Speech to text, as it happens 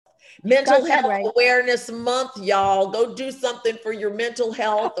Mental Health Awareness Month, y'all. Go do something for your mental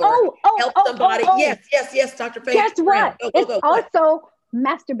health or help somebody. Yes, Dr. Faith. Guess what? It's also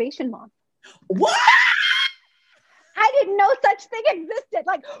Masturbation Month. What? I didn't know such thing existed.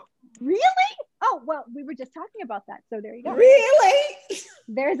 Like, really? Oh, well, we were just talking about that. So there you go. Really?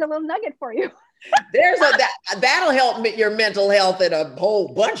 There's a little nugget for you. That'll help your mental health in a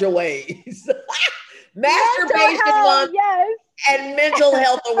whole bunch of ways. Masturbation Month, yes. And Mental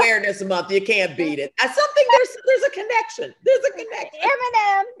Health Awareness Month. You can't beat it. Something there's a connection. There's a connection.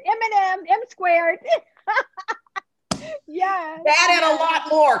 M&M, M squared. Yeah. That and a lot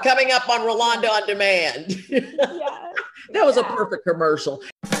more coming up on Rolanda On Demand. Yeah. That was a perfect commercial.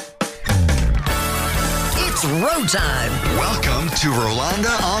 It's road time. Welcome to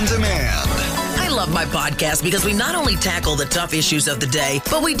Rolanda On Demand. I love my podcast because we not only tackle the tough issues of the day,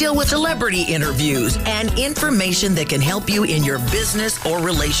 but we deal with celebrity interviews and information that can help you in your business or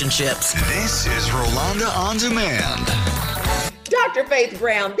relationships. This is Rolanda On Demand. Dr. Faith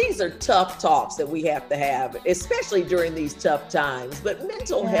Brown, these are tough talks that we have to have, especially during these tough times. But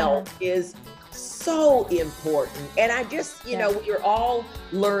mental health is so important. And I just, you know, we're all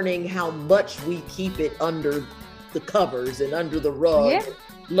learning how much we keep it under the covers and under the rug.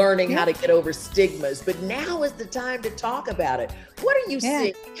 Learning how to get over stigmas, but now is the time to talk about it. What are you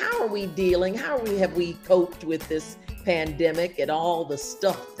seeing? How are we dealing? Have we coped with this pandemic and all the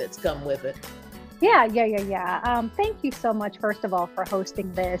stuff that's come with it? Yeah. Thank you so much, first of all, for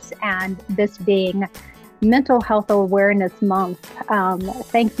hosting this and this being Mental Health Awareness Month.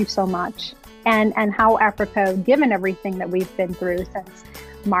 Thank you so much. And how apropos, given everything that we've been through since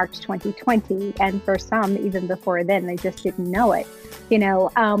March 2020, and for some even before then, they just didn't know it. You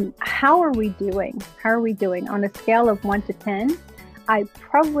know, how are we doing? How are we doing? On a scale of 1 to 10, I'd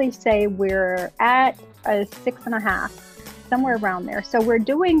probably say we're at a 6.5, somewhere around there. So we're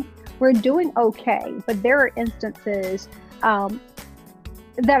doing okay, but there are instances that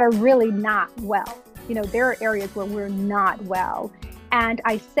are really not well. You know, there are areas where we're not well. And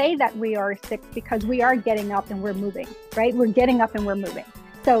I say that we are sick because we are getting up and we're moving, right? We're getting up and we're moving.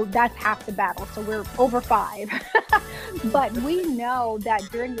 So that's half the battle. So we're over 5. But we know that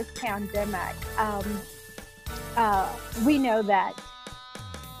during this pandemic, we know that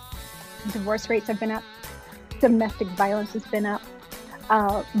divorce rates have been up, domestic violence has been up,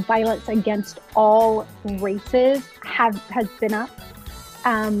 violence against all races has been up,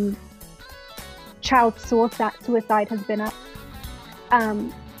 child suicide has been up,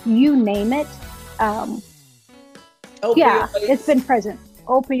 you name it. It's been present.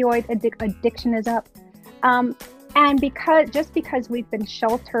 Opioid addiction is up. And because we've been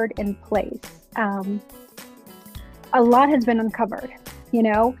sheltered in place, a lot has been uncovered. You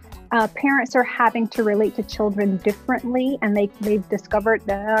know, parents are having to relate to children differently, and they've discovered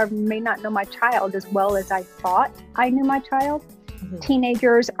that I may not know my child as well as I thought I knew my child. Mm-hmm.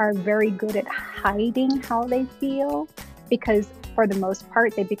 Teenagers are very good at hiding how they feel because for the most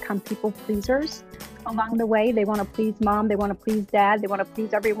part, they become people pleasers. Along the way, they want to please mom, they want to please dad, they want to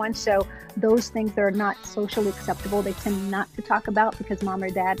please everyone. So those things that are not socially acceptable, they tend not to talk about because mom or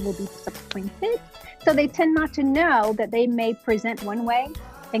dad will be disappointed. So they tend not to know that they may present one way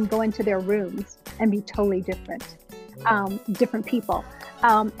and go into their rooms and be totally different, different people.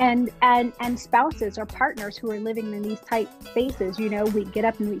 And spouses or partners who are living in these tight spaces, you know, we get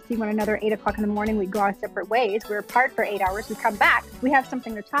up and we see one another at 8 o'clock in the morning, we go our separate ways, we're apart for 8 hours, we come back, we have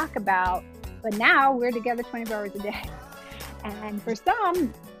something to talk about. But now we're together 24 hours a day. And for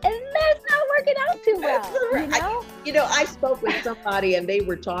some, that's not working out too well. You know? I spoke with somebody and they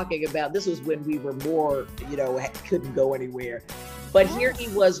were talking about, this was when we were more, couldn't go anywhere. But here he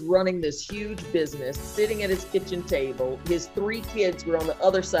was running this huge business, sitting at his kitchen table. His 3 kids were on the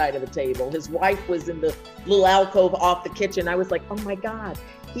other side of the table. His wife was in the little alcove off the kitchen. I was like, oh my God,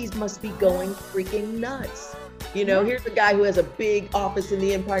 he must be going freaking nuts. You know, here's a guy who has a big office in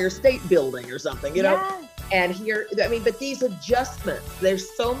the Empire State Building or something, you know, and here, but these adjustments,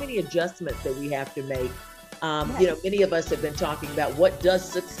 there's so many adjustments that we have to make. You know, many of us have been talking about what does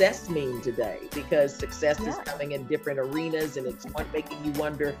success mean today, because success is coming in different arenas, and it's making you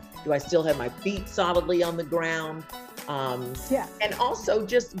wonder, do I still have my feet solidly on the ground? And also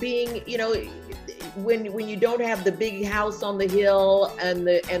just being, you know, when you don't have the big house on the hill and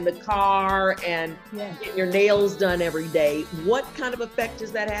the car and getting your nails done every day, what kind of effect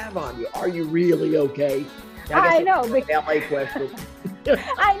does that have on you? Are you really okay? I know. LA question.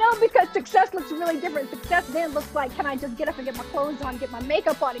 I know, because success looks really different. Success then looks like, can I just get up and get my clothes on, get my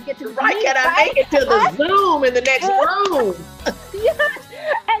makeup on, and get to the right? Can I make it to the Zoom in the next room? Yes,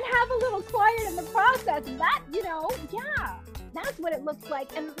 and have a little quiet in the process. That, That's what it looks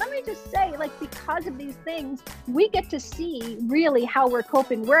like. And let me just say, like, because of these things, we get to see really how we're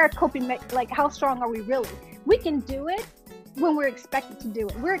coping. We're coping, like, how strong are we really? We can do it when we're expected to do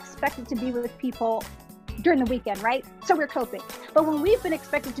it. We're expected to be with people during the weekend, right? So we're coping. But when we've been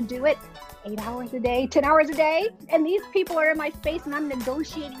expected to do it 8 hours a day, 10 hours a day, and these people are in my space and I'm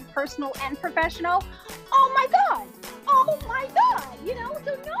negotiating personal and professional, oh my God, so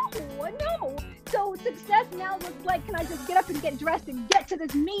no. So success now looks like, can I just get up and get dressed and get to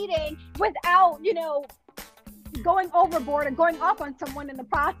this meeting without, going overboard or going off on someone in the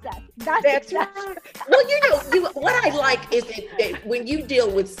process. That's right. Well, what I like is that when you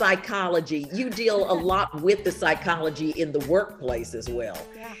deal with psychology, you deal a lot with the psychology in the workplace as well.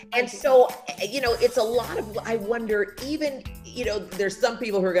 Yeah, and so, it's a lot of, I wonder, even, there's some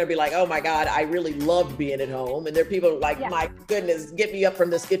people who are going to be like, oh my God, I really loved being at home. And there are people like, my goodness, get me up from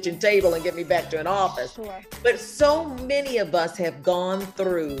this kitchen table and get me back to an office. Sure. But so many of us have gone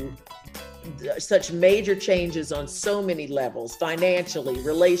through such major changes on so many levels, financially,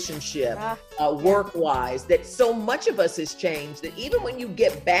 relationship, work-wise, that so much of us has changed that even when you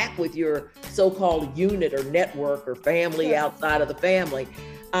get back with your so-called unit or network or family outside of the family,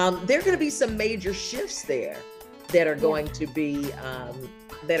 there are going to be some major shifts there that are going to be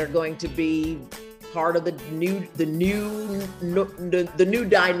part of the new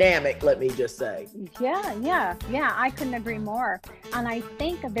dynamic, let me just say. Yeah, I couldn't agree more. And I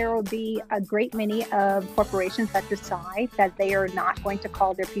think there will be a great many of corporations that decide that they are not going to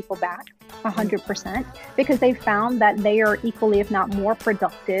call their people back 100% because they found that they are equally, if not more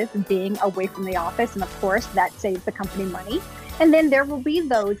productive being away from the office. And of course, that saves the company money. And then there will be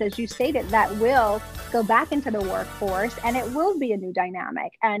those, as you stated, that will go back into the workforce and it will be a new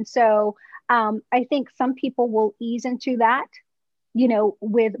dynamic. And so I think some people will ease into that,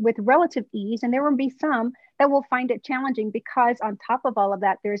 with relative ease. And there will be some that will find it challenging because on top of all of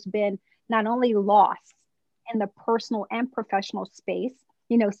that, there's been not only loss in the personal and professional space.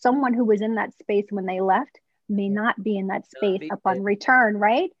 Someone who was in that space when they left may not be in that space upon return,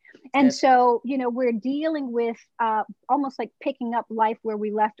 right? And so, we're dealing with almost like picking up life where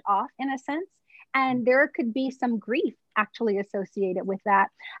we left off in a sense. And there could be some grief actually associated with that.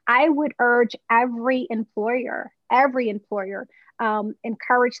 I would urge every employer, encourage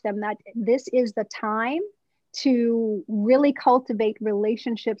them that this is the time to really cultivate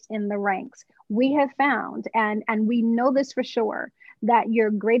relationships in the ranks. We have found, and we know this for sure, that your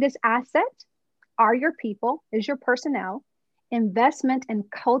greatest asset are your people, is your personnel. Investment in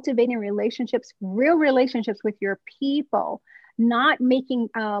cultivating relationships, real relationships with your people, not making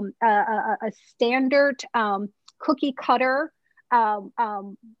a standard cookie cutter,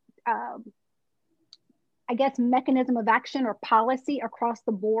 mechanism of action or policy across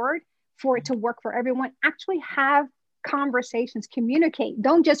the board for it to work for everyone. Actually have conversations, communicate.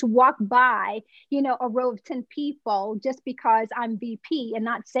 Don't just walk by, a row of 10 people just because I'm VP and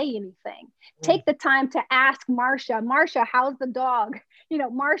not say anything. Take the time to ask Marsha, how's the dog?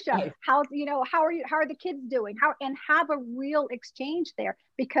 Marsha, how are the kids doing? And have a real exchange there,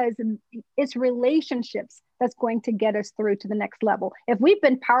 because it's relationships that's going to get us through to the next level. If we've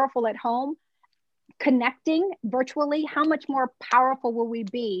been powerful at home, connecting virtually, how much more powerful will we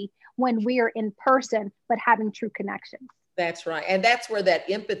be when we are in person, but having true connections? That's right. And that's where that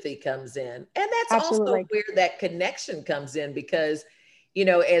empathy comes in. And that's also where that connection comes in, because,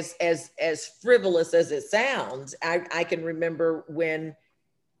 as frivolous as it sounds, I can remember when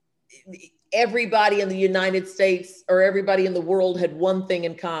everybody in the United States or everybody in the world had one thing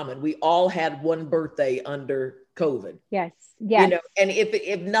in common. We all had one birthday under COVID. Yes. And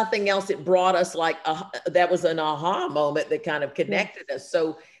if nothing else, it brought us that was an aha moment that kind of connected us.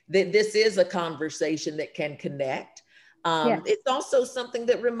 So this is a conversation that can connect. It's also something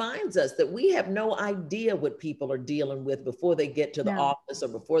that reminds us that we have no idea what people are dealing with before they get to the office, or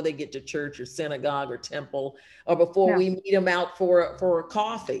before they get to church or synagogue or temple, or before we meet them out for a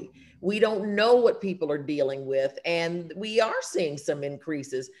coffee. We don't know what people are dealing with. And we are seeing some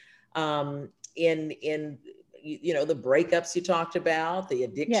increases in the breakups you talked about, the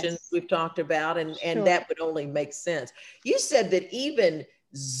addictions we've talked about, and that would only make sense. You said that even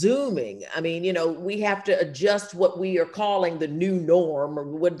Zooming, we have to adjust what we are calling the new norm, or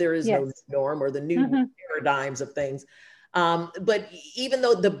what there is no norm, or the new paradigms of things. But even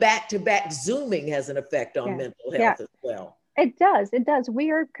though the back-to-back Zooming has an effect on mental health as well. It does.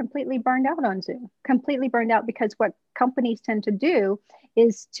 We are completely burned out on Zoom, because what companies tend to do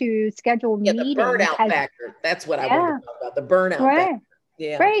is to schedule meetings. The burnout factor. That's what I want to talk about, the burnout factor.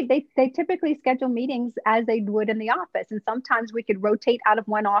 Yeah. Right. They typically schedule meetings as they would in the office. And sometimes we could rotate out of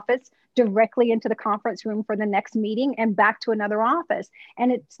one office directly into the conference room for the next meeting and back to another office.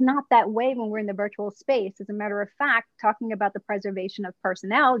 And it's not that way when we're in the virtual space. As a matter of fact, talking about the preservation of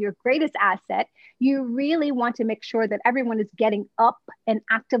personnel, your greatest asset, you really want to make sure that everyone is getting up and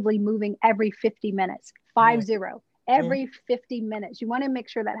actively moving every 50 minutes, 50. Every 50 minutes. You want to make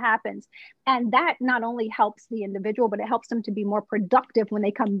sure that happens. And that not only helps the individual, but it helps them to be more productive when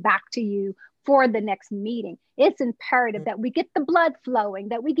they come back to you for the next meeting. It's imperative that we get the blood flowing,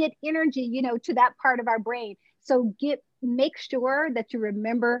 that we get energy, to that part of our brain. So make sure that you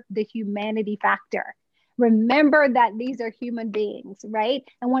remember the humanity factor. Remember that these are human beings, right?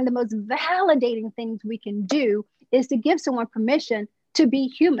 And one of the most validating things we can do is to give someone permission to be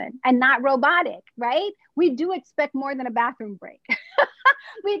human and not robotic, right? We do expect more than a bathroom break.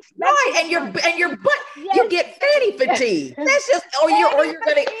 We expect and your butt, you get fatty fatigue. That's just you're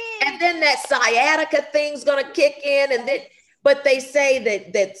gonna, and then that sciatica thing's gonna kick in, and then. But they say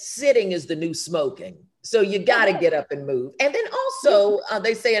that sitting is the new smoking, so you got to get up and move. And then also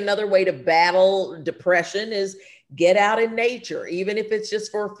they say another way to battle depression is get out in nature, even if it's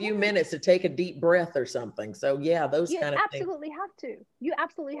just for a few minutes, to take a deep breath or something. So those kind of things. You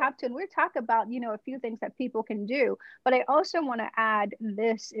absolutely have to. And we're talking about, a few things that people can do. But I also want to add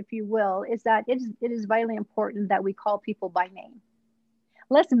this, if you will, is that it is vitally important that we call people by name.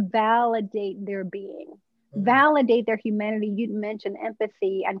 Let's validate their being, validate their humanity. You mentioned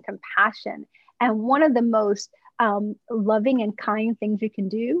empathy and compassion. And one of the most loving and kind things you can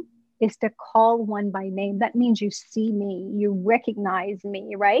do is to call one by name. That means you see me, you recognize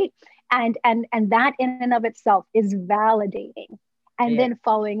me, right? And that in and of itself is validating. And then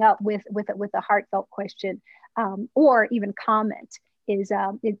following up with a heartfelt question or even comment is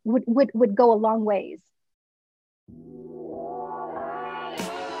it would go a long ways.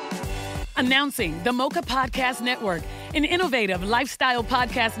 Announcing the Mocha Podcast Network, an innovative lifestyle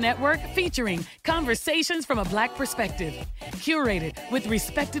podcast network featuring conversations from a Black perspective. Curated with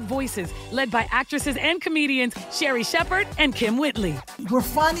respected voices, led by actresses and comedians Sherry Shepard and Kim Whitley. We're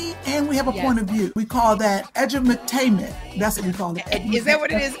funny and we have a point of view. We call that edutainment. That's what we call it. Is that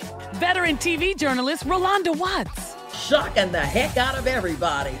what it is? Veteran TV journalist Rolanda Watts. Shocking the heck out of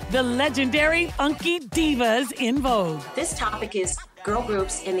everybody. The legendary Funky Divas in Vogue. This topic is girl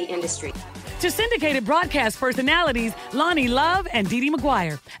groups in the industry. To syndicated broadcast personalities Lonnie Love and Dee Dee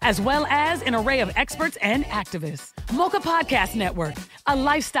McGuire, as well as an array of experts and activists. Mocha Podcast Network, a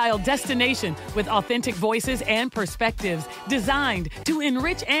lifestyle destination with authentic voices and perspectives designed to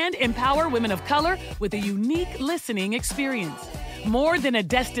enrich and empower women of color with a unique listening experience. More than a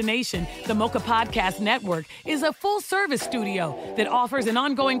destination, the Mocha Podcast Network is a full-service studio that offers an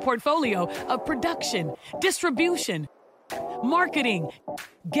ongoing portfolio of production, distribution, marketing,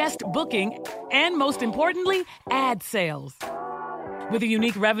 guest booking, and most importantly, ad sales. With a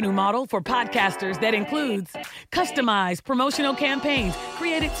unique revenue model for podcasters that includes customized promotional campaigns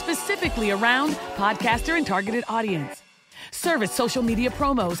created specifically around podcaster and targeted audience, service social media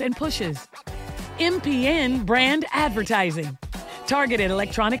promos and pushes, MPN brand advertising, targeted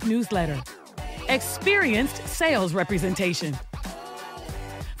electronic newsletter, experienced sales representation.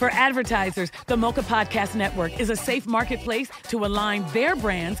 For advertisers, the Mocha Podcast Network is a safe marketplace to align their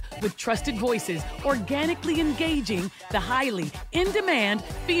brands with trusted voices, organically engaging the highly in-demand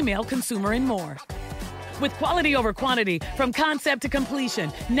female consumer and more. With quality over quantity, from concept to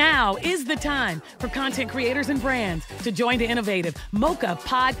completion, now is the time for content creators and brands to join the innovative Mocha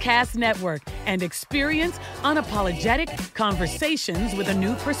Podcast Network and experience unapologetic conversations with a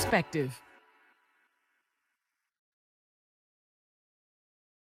new perspective.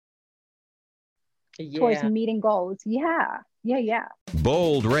 Towards meeting goals. Yeah.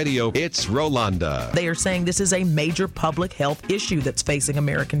 Bold Radio, it's Rolanda. They are saying this is a major public health issue that's facing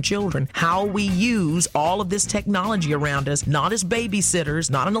American children. How we use all of this technology around us, not as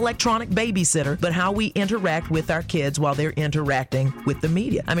babysitters, not an electronic babysitter, but how we interact with our kids while they're interacting with the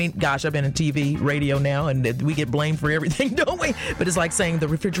media. I mean, gosh, I've been in TV, radio now, and we get blamed for everything, don't we? But it's like saying the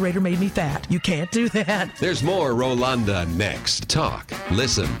refrigerator made me fat. You can't do that. There's more Rolanda next. Talk,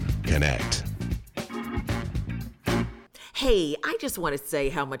 listen, connect. Hey, I just want to say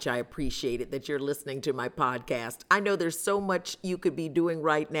how much I appreciate it that you're listening to my podcast. I know there's so much you could be doing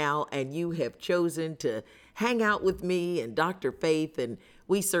right now, and you have chosen to hang out with me and Dr. Faith, and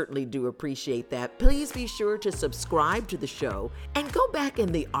we certainly do appreciate that. Please be sure to subscribe to the show and go back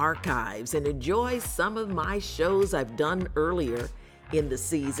in the archives and enjoy some of my shows I've done earlier in the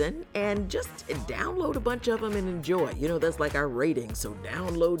season, and just download a bunch of them and enjoy. You know, that's like our rating, so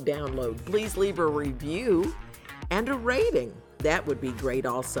download. Please leave a review. and a rating. That would be great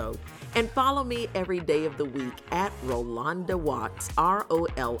also. And follow me every day of the week at Rolanda Watts,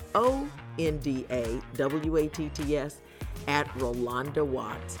 ROLONDAWATTS, at Rolanda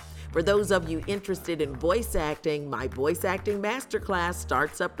Watts. For those of you interested in voice acting, my voice acting masterclass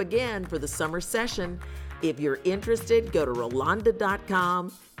starts up again for the summer session. If you're interested, go to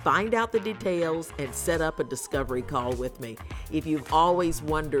Rolanda.com, find out the details, and set up a discovery call with me. If you've always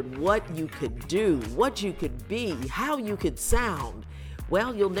wondered what you could do, what you could be, how you could sound,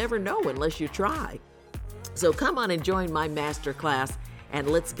 well, you'll never know unless you try. So come on and join my masterclass, and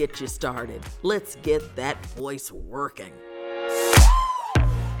let's get you started. Let's get that voice working.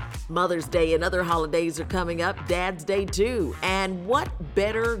 Mother's Day and other holidays are coming up, Dad's Day too. And what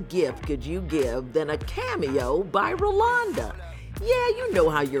better gift could you give than a cameo by Rolanda? Yeah, you know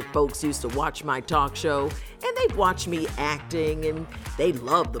how your folks used to watch my talk show, and they'd watch me acting, and they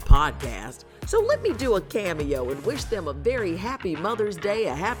love the podcast. So let me do a cameo and wish them a very happy Mother's Day,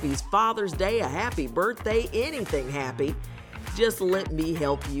 a happy Father's Day, a happy birthday, anything happy. Just let me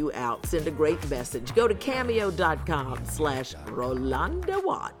help you out. Send a great message. Go to cameo.com/Rolanda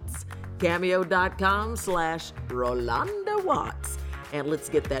Watts. Cameo.com/Rolanda Watts. And let's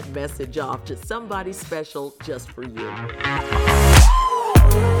get that message off to somebody special just for you.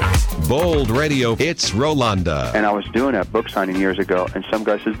 Bold Radio, it's Rolanda. And I was doing a book signing years ago, and some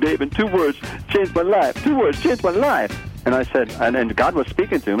guy says, "Dave, in 2 words, changed my life. 2 words, changed my life." And I said, and God was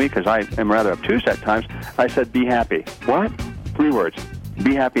speaking to me because I am rather obtuse at times. I said, "Be happy." What? 3 words.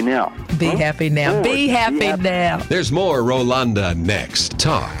 Be happy now. Be happy now. Be happy now. There's more Rolanda next.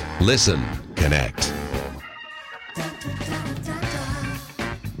 Talk, listen, connect.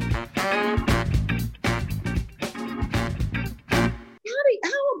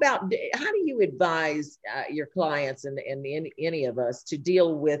 How do you advise your clients and any of us to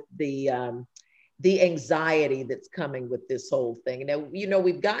deal with the anxiety that's coming with this whole thing? Now,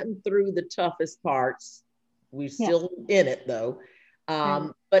 we've gotten through the toughest parts. We're still in it though.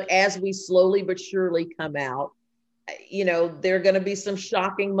 But as we slowly but surely come out, there are going to be some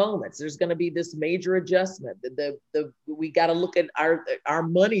shocking moments. There's going to be this major adjustment. We got to look at our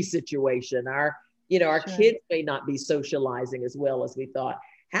money situation. Our kids may not be socializing as well as we thought.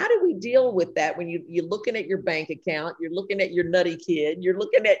 How do we deal with that when you're looking at your bank account, you're looking at your nutty kid, you're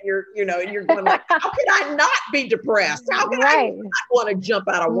looking at your, and you're going like, how can I not be depressed? How can I not want to jump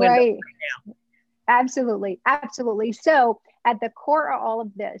out a window right now? Absolutely. Absolutely. So at the core of all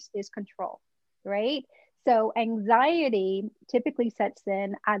of this is control, right? So anxiety typically sets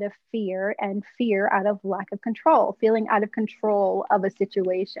in out of fear, and fear out of lack of control, feeling out of control of a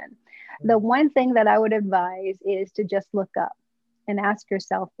situation. The one thing that I would advise is to just look up and ask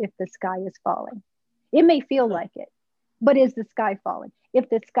yourself if the sky is falling. It may feel like it, but is the sky falling? If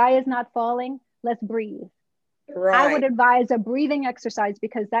the sky is not falling, let's breathe. Right. I would advise a breathing exercise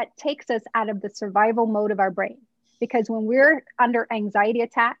because that takes us out of the survival mode of our brain. Because when we're under anxiety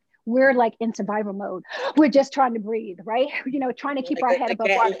attack, we're like in survival mode. We're just trying to breathe, right? Trying to keep our head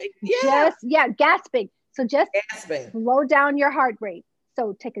above water. Gasping. So just slow down your heart rate.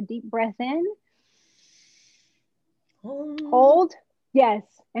 So take a deep breath in. Hold, yes,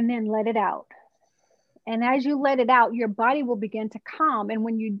 and then let it out. And as you let it out, your body will begin to calm. And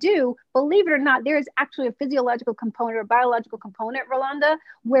when you do, believe it or not, there is actually a physiological component or biological component, Rolanda,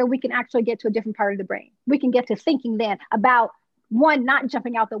 where we can actually get to a different part of the brain. We can get to thinking then about, one, not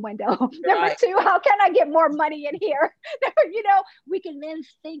jumping out the window. Number 2, how can I get more money in here? We can then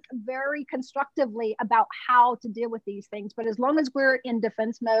think very constructively about how to deal with these things. But as long as we're in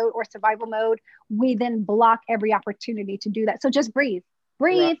defense mode or survival mode, we then block every opportunity to do that. So just breathe,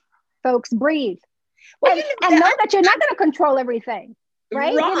 folks, breathe. Well, and know that you're not going to control everything.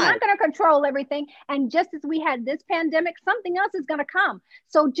 Right? You're not going to control everything. And just as we had this pandemic, something else is going to come.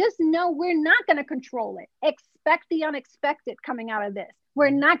 So just know we're not going to control it. Expect the unexpected coming out of this. We're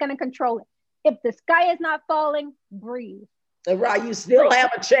not going to control it. If the sky is not falling, breathe. Right, you still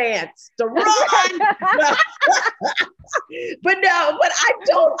have a chance to run.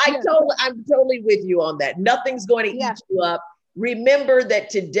 I'm totally with you on that. Nothing's going to eat you up. Remember that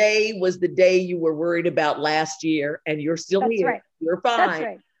today was the day you were worried about last year, and you're still here. Right. You're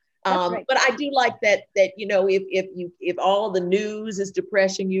fine. That's right. But I do like that if all the news is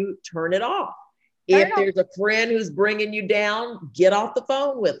depressing you, turn it off. If there's a friend who's bringing you down, get off the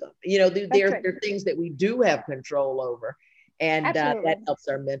phone with them. There are things that we do have control over, and that helps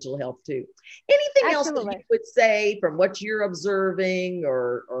our mental health too. Anything else that you would say from what you're observing,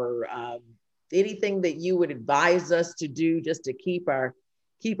 or anything that you would advise us to do just to keep our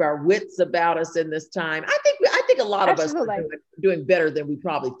wits about us in this time? I think a lot of us are doing better than we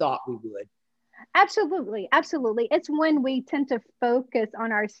probably thought we would. Absolutely. Absolutely. It's when we tend to focus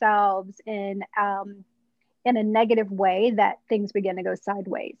on ourselves in a negative way that things begin to go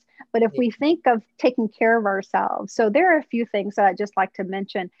sideways. But if we think of taking care of ourselves, so there are a few things that I'd just like to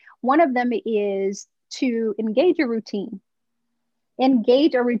mention. One of them is to engage a routine.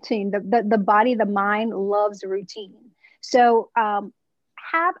 Engage a routine. The body, the mind loves routine. So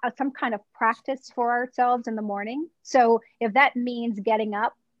have some kind of practice for ourselves in the morning. So if that means getting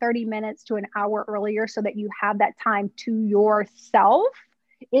up 30 minutes to an hour earlier so that you have that time to yourself,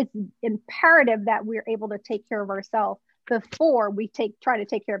 it's imperative that we're able to take care of ourselves before we try to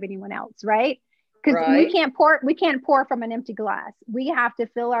take care of anyone else, right? Because we can't pour from an empty glass. We have to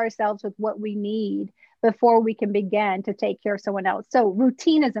fill ourselves with what we need before we can begin to take care of someone else. So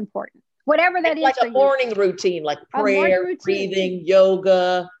routine is important. Whatever that is, like a morning routine, like prayer, breathing,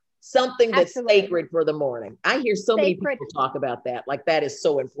 yoga, something that's sacred for the morning. I hear so many people talk about that. Like that is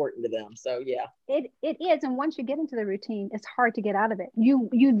so important to them. So yeah. It is. And once you get into the routine, it's hard to get out of it. You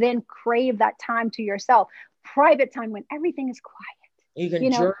then crave that time to yourself, private time when everything is quiet. You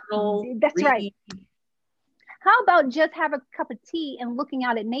can journal. That's read. Right. How about just have a cup of tea and looking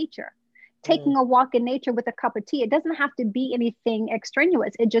out at nature? Taking a walk in nature with a cup of tea. It doesn't have to be anything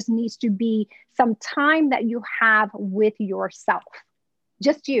extraneous. It just needs to be some time that you have with yourself.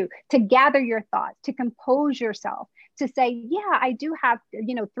 Just you, to gather your thoughts, to compose yourself, to say, yeah, I do have,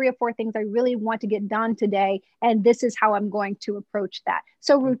 3 or 4 things I really want to get done today. And this is how I'm going to approach that.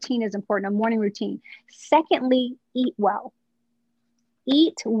 So routine is important, a morning routine. Secondly, eat well.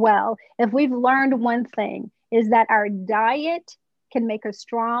 Eat well. If we've learned one thing, is that our diet can make us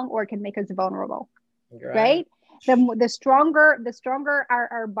strong or it can make us vulnerable, right? The stronger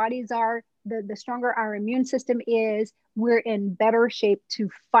our bodies are, the stronger our immune system is, we're in better shape to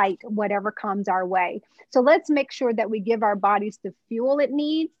fight whatever comes our way. So let's make sure that we give our bodies the fuel it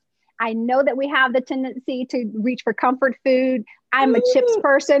needs. I know that we have the tendency to reach for comfort food. I'm a chips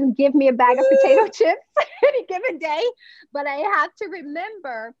person. Give me a bag of potato chips any given day. But I have to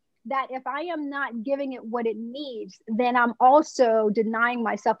remember that if I am not giving it what it needs, then I'm also denying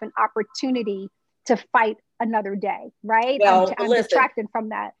myself an opportunity to fight another day, right? Well, I'm distracted from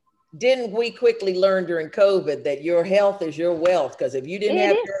that. Didn't we quickly learn during COVID that your health is your wealth? Because if you didn't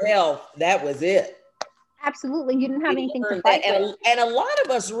have your health, that was it. Absolutely. You didn't have anything to fight with. And a lot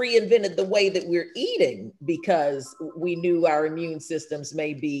of us reinvented the way that we're eating because we knew our immune systems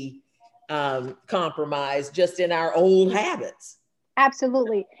may be compromised just in our old habits.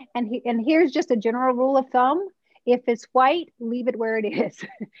 Absolutely. And here's just a general rule of thumb. If it's white, leave it where it is.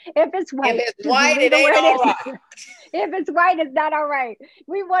 If it's white, it ain't all right. If it's white, it's not all right.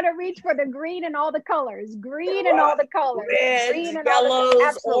 We want to reach for the green and all the colors. Green and all the colors. Reds, green and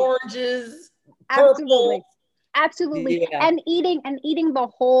yellows, oranges, purple. Absolutely. Yeah. And eating the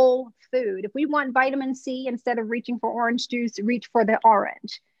whole food. If we want vitamin C, instead of reaching for orange juice, reach for the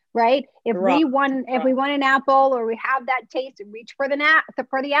orange. Right? If we want an apple or we have that taste, reach for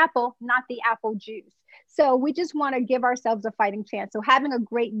the apple, not the apple juice. So we just want to give ourselves a fighting chance. So having a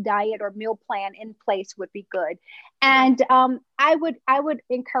great diet or meal plan in place would be good. And I would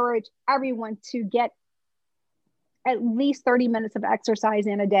encourage everyone to get at least 30 minutes of exercise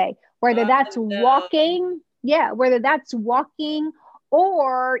in a day, whether that's walking,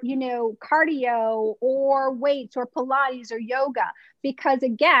 or, cardio or weights or Pilates or yoga, because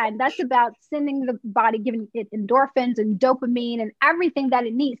again, that's about sending the body, giving it endorphins and dopamine and everything that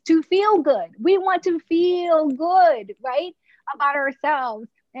it needs to feel good. We want to feel good, right? About ourselves.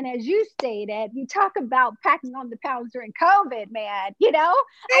 And as you stated, you talk about packing on the pounds during COVID, man, They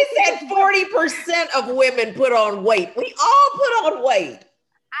said 40% of women put on weight. We all put on weight.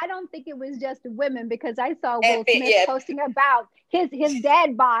 I don't think it was just women, because I saw Will Smith posting about his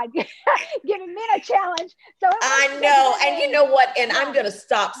dad bod giving men a challenge. So I know. And you know what? And I'm going to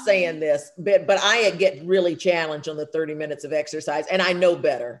stop saying this, but I get really challenged on the 30 minutes of exercise, and I know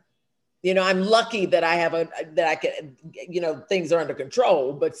better. I'm lucky that I can, things are under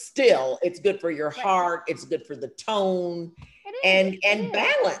control, but still it's good for your heart. It's good for the tone. And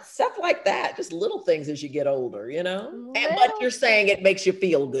balance, stuff like that, just little things as you get older, but you're saying it makes you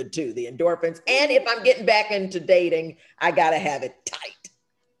feel good too, the endorphins. And if I'm getting back into dating, I got to have it tight.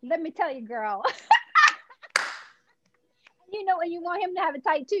 Let me tell you, girl. And you want him to have it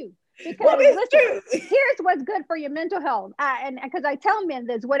tight too. Because here's what's good for your mental health. And because I tell men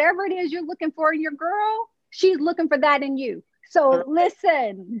this, whatever it is you're looking for in your girl, she's looking for that in you. So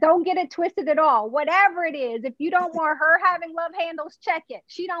listen, don't get it twisted at all. Whatever it is, if you don't want her having love handles, check it.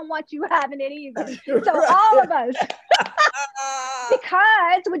 She don't want you having it either. So all of us,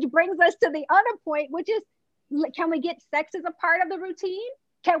 which brings us to the other point, which is, can we get sex as a part of the routine?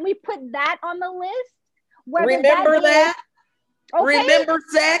 Can we put that on the list? Remember that? Okay. Remember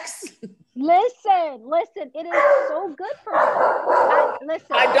sex? Listen, it is so good for us. Listen.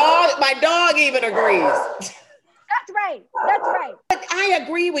 My dog even agrees. That's right. But I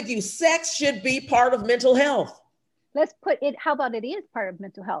agree with you. Sex should be part of mental health. Let's put it, how about it is part of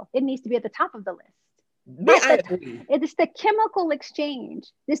mental health? It needs to be at the top of the list. I agree. It is the chemical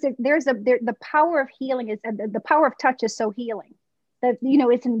exchange. The power of healing is, the power of touch is so healing. That,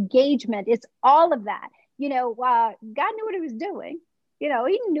 it's engagement. It's all of that. God knew what he was doing. He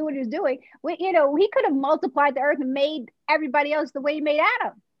knew what he was doing. He could have multiplied the earth and made everybody else the way he made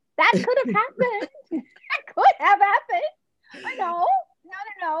Adam. That could have happened. That could have happened. No.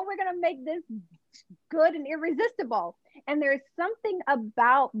 We're going to make this good and irresistible. And there's something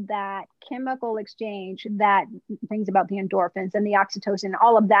about that chemical exchange that brings about the endorphins and the oxytocin,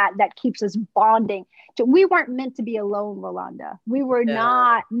 all of that keeps us bonding. We weren't meant to be alone, Rolanda. We were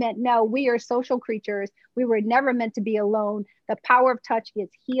not meant. No, we are social creatures. We were never meant to be alone. The power of touch is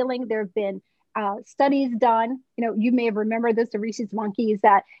healing. There have been studies done. You may have remembered this, the rhesus monkeys,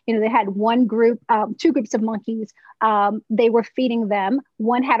 that, they had one group, two groups of monkeys. They were feeding them.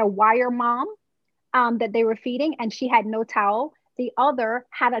 One had a wire mom that they were feeding, and she had no towel. The other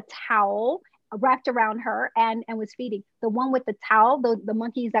had a towel wrapped around her and was feeding. The one with the towel, the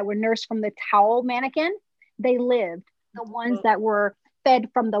monkeys that were nursed from the towel mannequin, they lived. The ones that were fed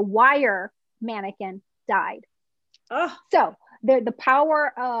from the wire mannequin died. So the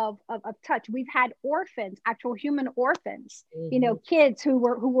power of touch. We've had orphans, actual human orphans, kids who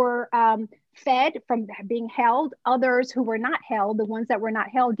were fed from being held, others who were not held. The ones that were not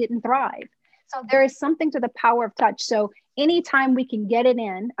held didn't thrive. So there is something to the power of touch. So anytime we can get it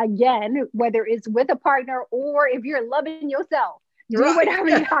in, again, whether it's with a partner or if you're loving yourself, do whatever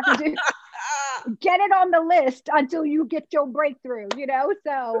you have to do. Get it on the list until you get your breakthrough,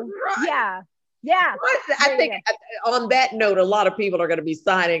 So yeah. I think on that note, a lot of people are going to be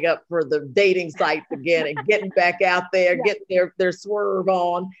signing up for the dating sites again and getting back out there, getting their swerve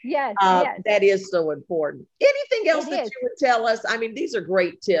on. Yes. That is so important. Anything else that you would tell us? I mean, these are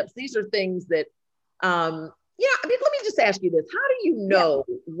great tips. These are things that, let me just ask you this. How do you know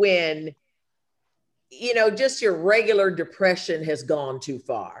when, just your regular depression has gone too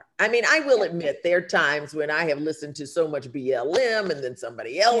far? I mean, I will admit there are times when I have listened to so much BLM and then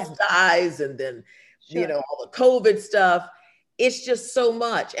somebody else dies and then, all the COVID stuff. It's just so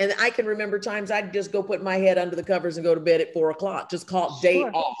much. And I can remember times I'd just go put my head under the covers and go to bed at 4:00, just call it day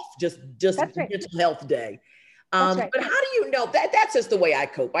off, just mental health day. But how do you know that's just the way I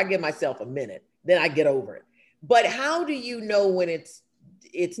cope? I give myself a minute, then I get over it. But how do you know when it's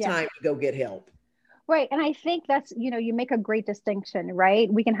time to go get help? Right. And I think that's, you make a great distinction, right?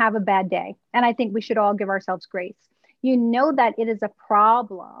 We can have a bad day. And I think we should all give ourselves grace. That it is a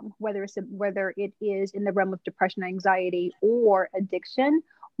problem, whether it is in the realm of depression, anxiety, or addiction,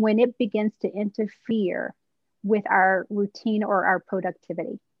 when it begins to interfere with our routine or our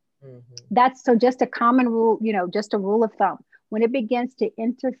productivity. Mm-hmm. That's so just a common rule, just a rule of thumb. When it begins to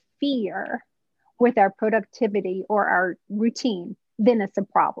interfere with our productivity or our routine, then it's a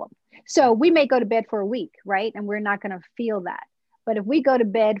problem. So we may go to bed for a week, right? And we're not going to feel that. But if we go to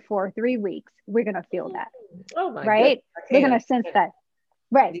bed for 3 weeks, we're going to feel that. Oh my right? goodness, we're going to sense that.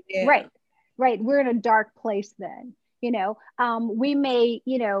 Right. Yeah. Right. We're in a dark place then. We may,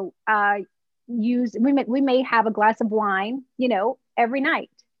 we may have a glass of wine, every night.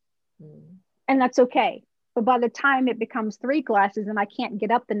 And that's okay. But by the time it becomes 3 glasses and I can't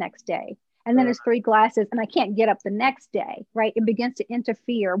get up the next day, and then it's 3 glasses and I can't get up the next day, right? It begins to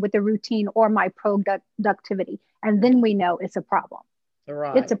interfere with the routine or my productivity. And then we know it's a problem.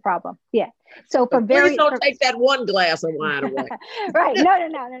 Right. It's a problem. Yeah. So please don't take that 1 glass of wine away. Right. No.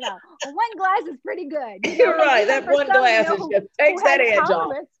 1 glass is pretty good. You're right. That 1 glass just takes that edge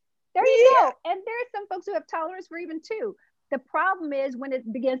off. There you go. And there are some folks who have tolerance for even 2. The problem is when it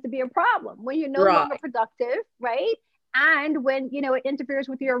begins to be a problem, when you're no longer productive, right? And when, it interferes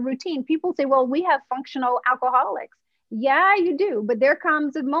with your routine. People say, well, we have functional alcoholics. Yeah, you do. But there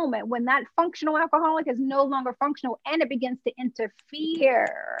comes a moment when that functional alcoholic is no longer functional and it begins to interfere,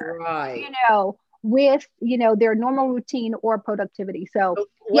 with, their normal routine or productivity. So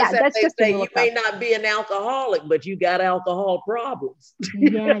that's just you may not be an alcoholic, but you got alcohol problems.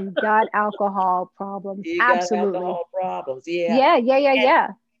 Yeah, you got alcohol problems. Absolutely. Alcohol problems. Yeah.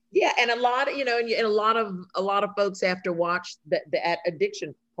 Yeah, and a lot of a lot of folks have to watch that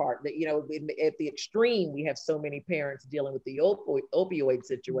addiction part. That at the extreme, we have so many parents dealing with the opioid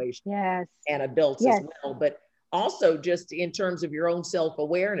situation. Yes, and adults as well. But also just in terms of your own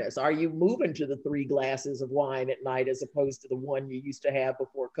self-awareness. Are you moving to the 3 glasses of wine at night as opposed to the one you used to have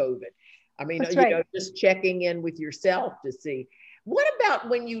before COVID? I mean, That's you right. know, just checking in with yourself to see. What about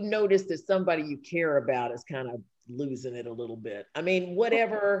when you notice that somebody you care about is kind of losing it a little bit? I mean,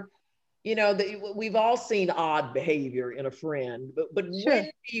 whatever, you know, we've all seen odd behavior in a friend, but Sure. when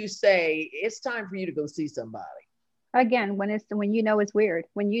do you say it's time for you to go see somebody? Again, when you know it's weird,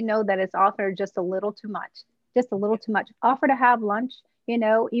 when you know that it's offered just a little too much, offer to have lunch, you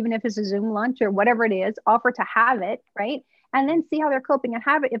know, even if it's a Zoom lunch or whatever it is, offer to have it, right? And then see how they're coping and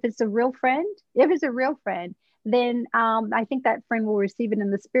have it. If it's a real friend, then I think that friend will receive it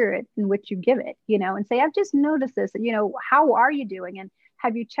in the spirit in which you give it, you know, and say, I've just noticed this, you know, how are you doing? And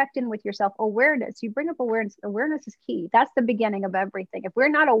have you checked in with yourself? Awareness, you bring up awareness. Awareness is key. That's the beginning of everything. If we're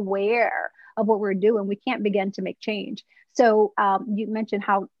not aware of what we're doing, we can't begin to make change. So you mentioned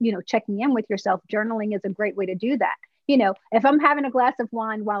how, you know, checking in with yourself, journaling is a great way to do that. You know, if I'm having a glass of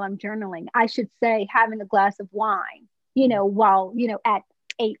wine while I'm journaling, I should say having a glass of wine, you know, while, you know, at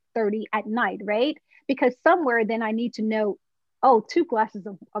 8:30 at night, right? Because somewhere then I need to know, 2 glasses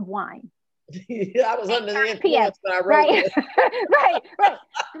of wine. I was under the influence when I wrote right. this. right.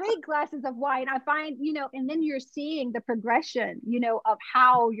 3 glasses of wine. I find, you know, and then you're seeing the progression, you know, of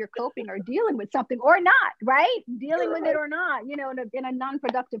how you're coping or dealing with something or not, right? Dealing with it or not, you know, in a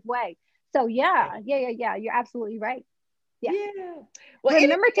non-productive way. So yeah. You're absolutely right. Yeah. Well,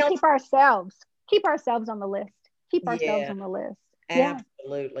 remember to keep ourselves on the list. Keep ourselves on the list.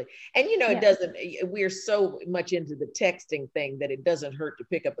 Absolutely. And you know, it doesn't, we're so much into the texting thing that it doesn't hurt to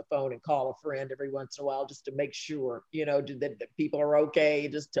pick up the phone and call a friend every once in a while just to make sure, you know, that people are okay,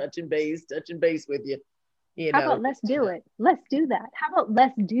 just touching base with you. You know, how about let's do it? Let's do that. How about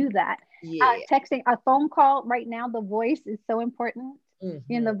let's do that? Yeah. Texting, a phone call right now, the voice is so important.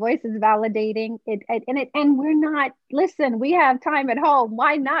 Mm-hmm. And the voice is validating it, and we're not, listen, we have time at home.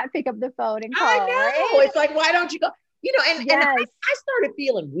 Why not pick up the phone and call? I know. Right? It's like, why don't you go? You know, and I started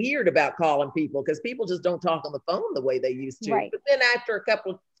feeling weird about calling people because people just don't talk on the phone the way they used to. Right. But then after a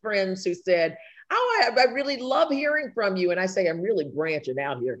couple of friends who said, I really love hearing from you. And I say, I'm really branching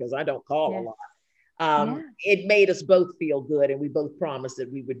out here because I don't call a lot. It made us both feel good. And we both promised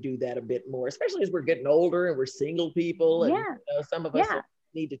that we would do that a bit more, especially as we're getting older and we're single people. And you know, some of us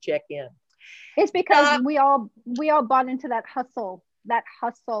need to check in. It's because we all bought into that hustle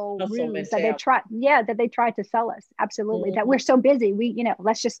ruse that they tried to sell us. Absolutely. Mm-hmm. That we're so busy.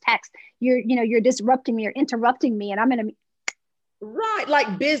 Let's just text. You're disrupting me, you're interrupting me, and I'm going to. Right.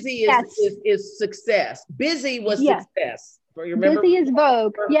 Like busy is success. Busy was success. You remember? Busy is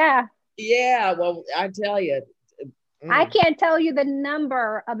vogue. Yeah. Yeah. Well, I tell you. I can't tell you the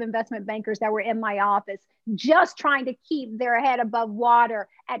number of investment bankers that were in my office just trying to keep their head above water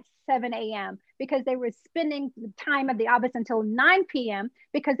at 7 a.m. because they were spending the time at the office until 9 p.m.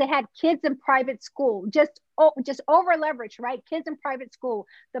 because they had kids in private school, just over leveraged, right? Kids in private school,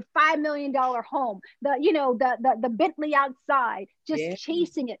 the $5 million home, the Bentley outside, just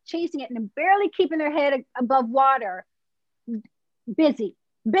chasing it and barely keeping their head above water. Busy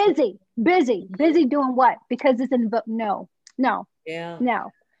doing what? Because it's no.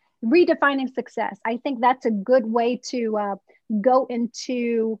 Redefining success. I think that's a good way to go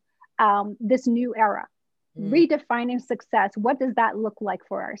into this new era. Redefining success. What does that look like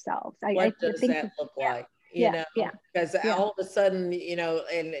for ourselves? What does that look like? You know, because all of a sudden, you know,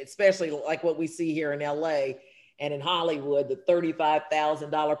 and especially like what we see here in LA and in Hollywood, the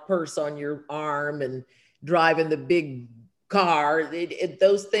 $35,000 purse on your arm and driving the big car,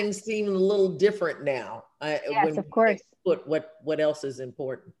 those things seem a little different now. Yes, of course. What else is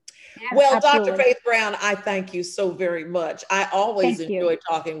important? Yeah, well, absolutely. Dr. Faith Brown, I thank you so very much. I always enjoy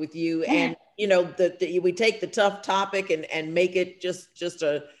talking with you. And, you know, we take the tough topic and make it just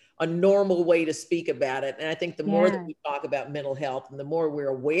a normal way to speak about it. And I think the more that we talk about mental health and the more we're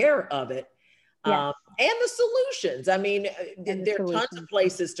aware of it, and the solutions. I mean, there are tons of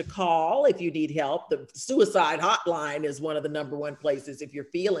places to call if you need help. The suicide hotline is one of the number one places if you're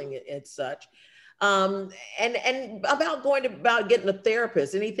feeling it such. And about getting a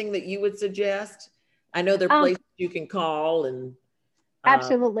therapist, anything that you would suggest? I know there are places you can call and.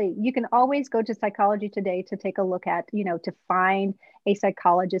 Absolutely. You can always go to Psychology Today to take a look at, to find a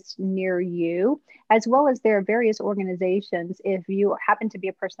psychologist near you, as well as there are various organizations. If you happen to be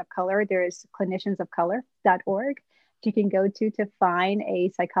a person of color, there's cliniciansofcolor.org. You can go to find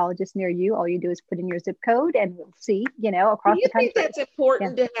a psychologist near you. All you do is put in your zip code and we'll see, across the country. Do you think that's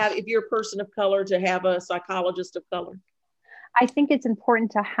important to have, if you're a person of color, to have a psychologist of color? I think it's important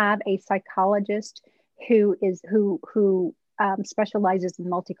to have a psychologist who specializes in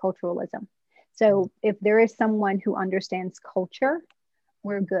multiculturalism. So if there is someone who understands culture,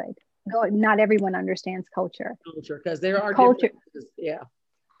 we're good. Not everyone understands culture. Because there are culture. Differences. Yeah.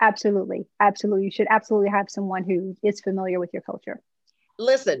 Absolutely. Absolutely. You should absolutely have someone who is familiar with your culture.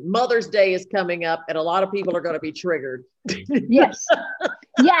 Listen, Mother's Day is coming up and a lot of people are going to be triggered. Yes.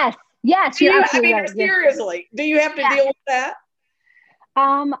 Yes. Yes. You're absolutely right. Seriously, do you have to deal with that?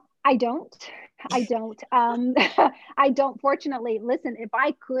 I don't. I don't. Fortunately, listen, if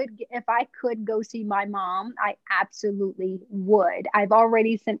I could go see my mom, I absolutely would. I've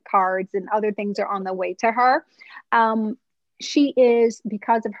already sent cards and other things are on the way to her. She is,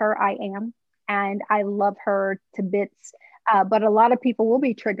 because of her, I am, and I love her to bits. But a lot of people will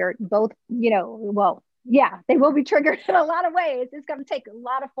be triggered, both, they will be triggered in a lot of ways. It's going to take a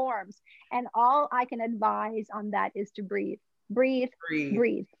lot of forms. And all I can advise on that is to breathe.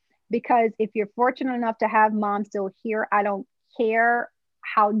 Because if you're fortunate enough to have mom still here, I don't care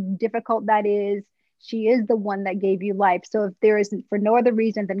how difficult that is. She is the one that gave you life. So if there isn't for no other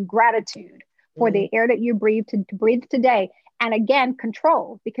reason than gratitude for the air that you breathe to breathe today. And again,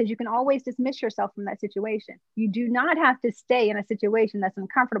 control, because you can always dismiss yourself from that situation. You do not have to stay in a situation that's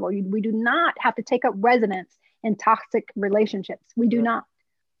uncomfortable. We do not have to take up residence in toxic relationships. We do not,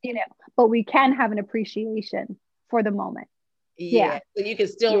 but we can have an appreciation for the moment. Yeah. So you can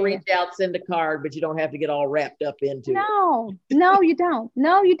still reach out, send a card, but you don't have to get all wrapped up into it. No, you don't.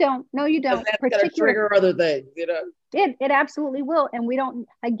 That's going to trigger other things, It absolutely will. And we don't,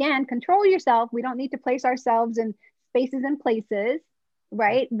 again, control yourself. We don't need to place ourselves in spaces and places,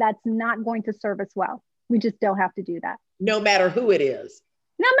 right? That's not going to serve us well. We just don't have to do that. No matter who it is.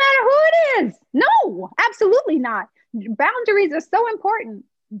 No matter who it is. No, absolutely not. Boundaries are so important.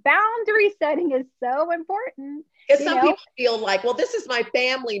 Boundary setting is so important. Because some people feel like, well, this is my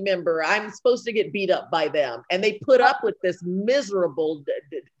family member. I'm supposed to get beat up by them. And they put up with this miserable,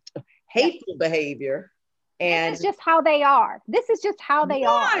 hateful behavior. And this is just how they are.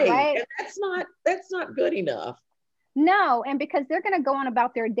 Right? And that's not good enough. No, and because they're going to go on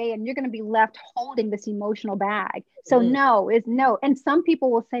about their day and you're going to be left holding this emotional bag. So no is no. And some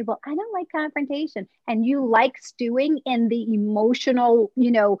people will say, well, I don't like confrontation. And you like stewing in the emotional,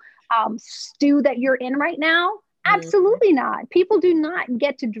 stew that you're in right now? Absolutely not. People do not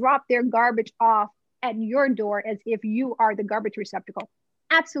get to drop their garbage off at your door as if you are the garbage receptacle.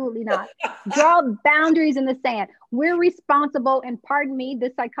 Absolutely not. Draw boundaries in the sand. We're responsible, and pardon me,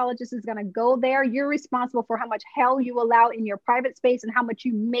 this psychologist is going to go there. You're responsible for how much hell you allow in your private space and how much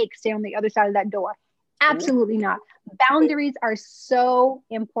you make stay on the other side of that door. Absolutely not. Boundaries are so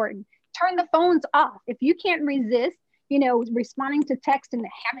important. Turn the phones off. If you can't resist, responding to text and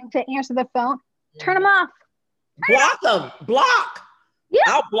having to answer the phone, turn them off. Block them. Block. Yeah,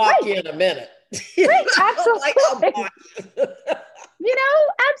 I'll block you in a minute. Right, absolutely.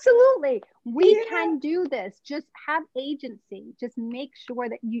 Absolutely. We can do this. Just have agency. Just make sure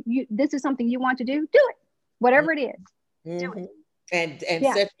that you this is something you want to do. Do it. Whatever it is. Do it. And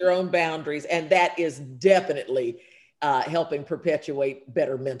set your own boundaries. And that is definitely helping perpetuate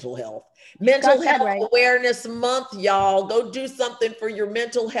better mental health. Mental Health Awareness Month, y'all. Go do something for your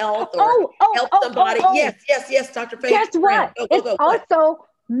mental health or help somebody. Yes, Dr. Faith. Guess what? It's also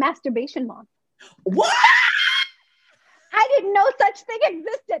Masturbation Month. What? I didn't know such thing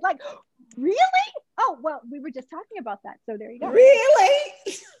existed. Like, really? Oh, well, we were just talking about that. So there you go. Really?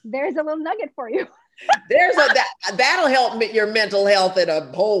 There's a little nugget for you. That'll help your mental health in a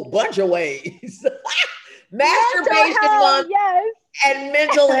whole bunch of ways. Masturbation Month, yes. And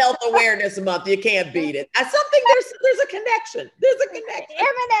Mental Health Awareness Month. You can't beat it. There's a connection.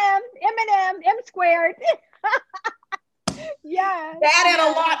 Eminem, M squared. Yeah. That and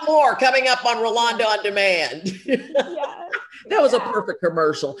a lot more coming up on Rolanda on Demand. That was a perfect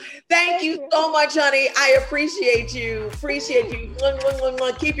commercial. Thank you so much, honey. I appreciate you.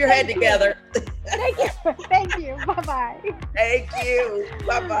 Keep your head together. Thank you. Bye-bye. Thank you.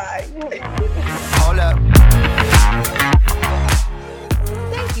 Bye-bye. Hold up.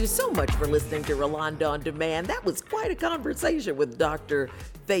 Thank you so much for listening to Rolanda on Demand. That was quite a conversation with Dr.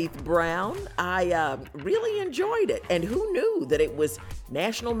 Faith Brown. I really enjoyed it. And who knew that it was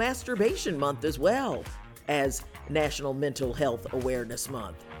National Masturbation Month as well as National Mental Health Awareness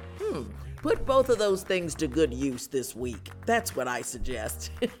Month. Put both of those things to good use this week. That's what I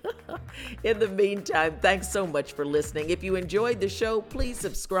suggest. In the meantime, thanks so much for listening. If you enjoyed the show, please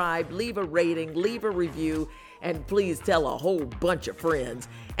subscribe, leave a rating, leave a review, and please tell a whole bunch of friends.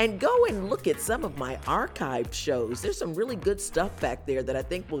 And go and look at some of my archived shows. There's some really good stuff back there that I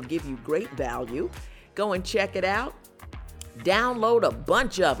think will give you great value. Go and check it out. Download a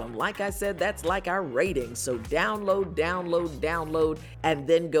bunch of them. Like I said, that's like our ratings. So download, and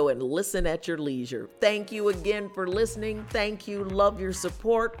then go and listen at your leisure. Thank you again for listening. Thank you. Love your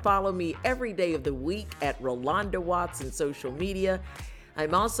support. Follow me every day of the week at Rolanda Watts in social media.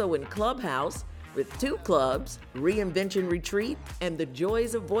 I'm also in Clubhouse with 2 clubs, Reinvention Retreat and The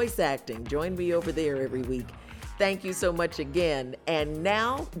Joys of Voice Acting. Join me over there every week. Thank you so much again. And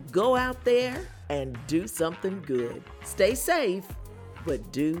now go out there and do something good. Stay safe,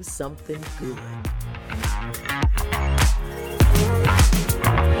 but do something good.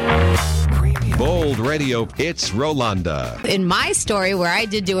 Bold Radio, it's Rolanda. In my story, where I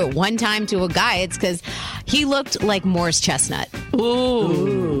did do it one time to a guy, it's because he looked like Morris Chestnut.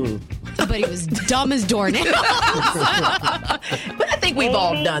 Ooh. But he was dumb as doornails. But I think we've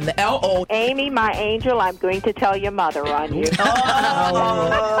all done that. Amy, my angel, I'm going to tell your mother on you.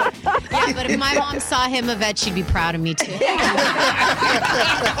 Yeah, but if my mom saw him, Yvette, she'd be proud of me, too.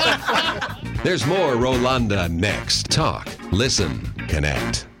 There's more Rolanda next. Talk, listen,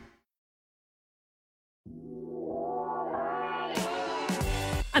 connect.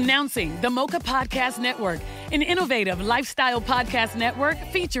 Announcing the Mocha Podcast Network, an innovative lifestyle podcast network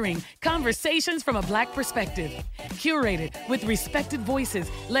featuring conversations from a Black perspective. Curated with respected voices,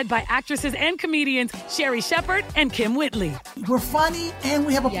 led by actresses and comedians Sherry Shepherd and Kim Whitley. We're funny and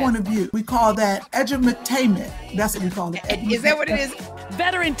we have a point of view. We call that edutainment. That's what we call it. Is that what it is?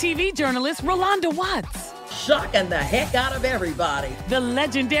 Veteran TV journalist Rolanda Watts. Shocking the heck out of everybody. The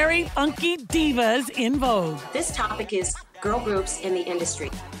legendary Funky Divas in Vogue. This topic is girl groups in the industry.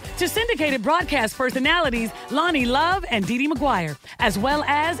 To syndicated broadcast personalities Lonnie Love and Dee Dee McGuire, as well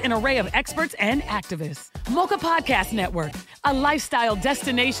as an array of experts and activists. Mocha Podcast Network, a lifestyle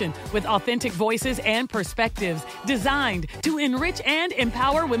destination with authentic voices and perspectives designed to enrich and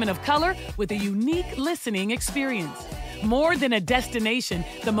empower women of color with a unique listening experience. More than a destination,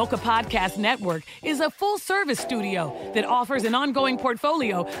 the Mocha Podcast Network is a full-service studio that offers an ongoing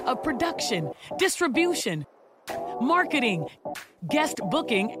portfolio of production, distribution, marketing, guest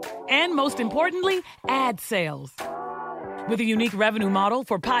booking, and most importantly, ad sales. With a unique revenue model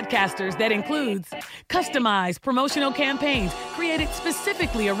for podcasters that includes customized promotional campaigns created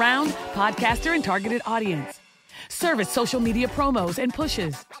specifically around podcaster and targeted audience, service social media promos and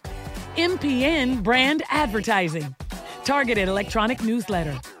pushes, MPN brand advertising, targeted electronic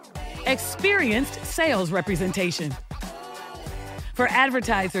newsletter, experienced sales representation. For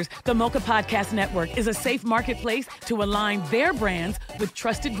advertisers, the Mocha Podcast Network is a safe marketplace to align their brands with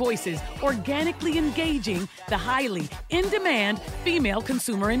trusted voices, organically engaging the highly in-demand female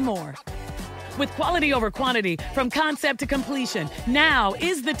consumer and more. With quality over quantity, from concept to completion, now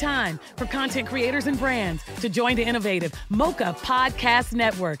is the time for content creators and brands to join the innovative Mocha Podcast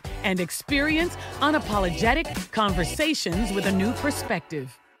Network and experience unapologetic conversations with a new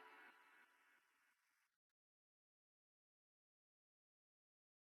perspective.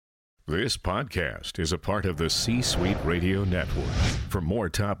 This podcast is a part of the C-Suite Radio Network. For more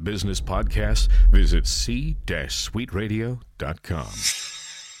top business podcasts, visit c-suiteradio.com.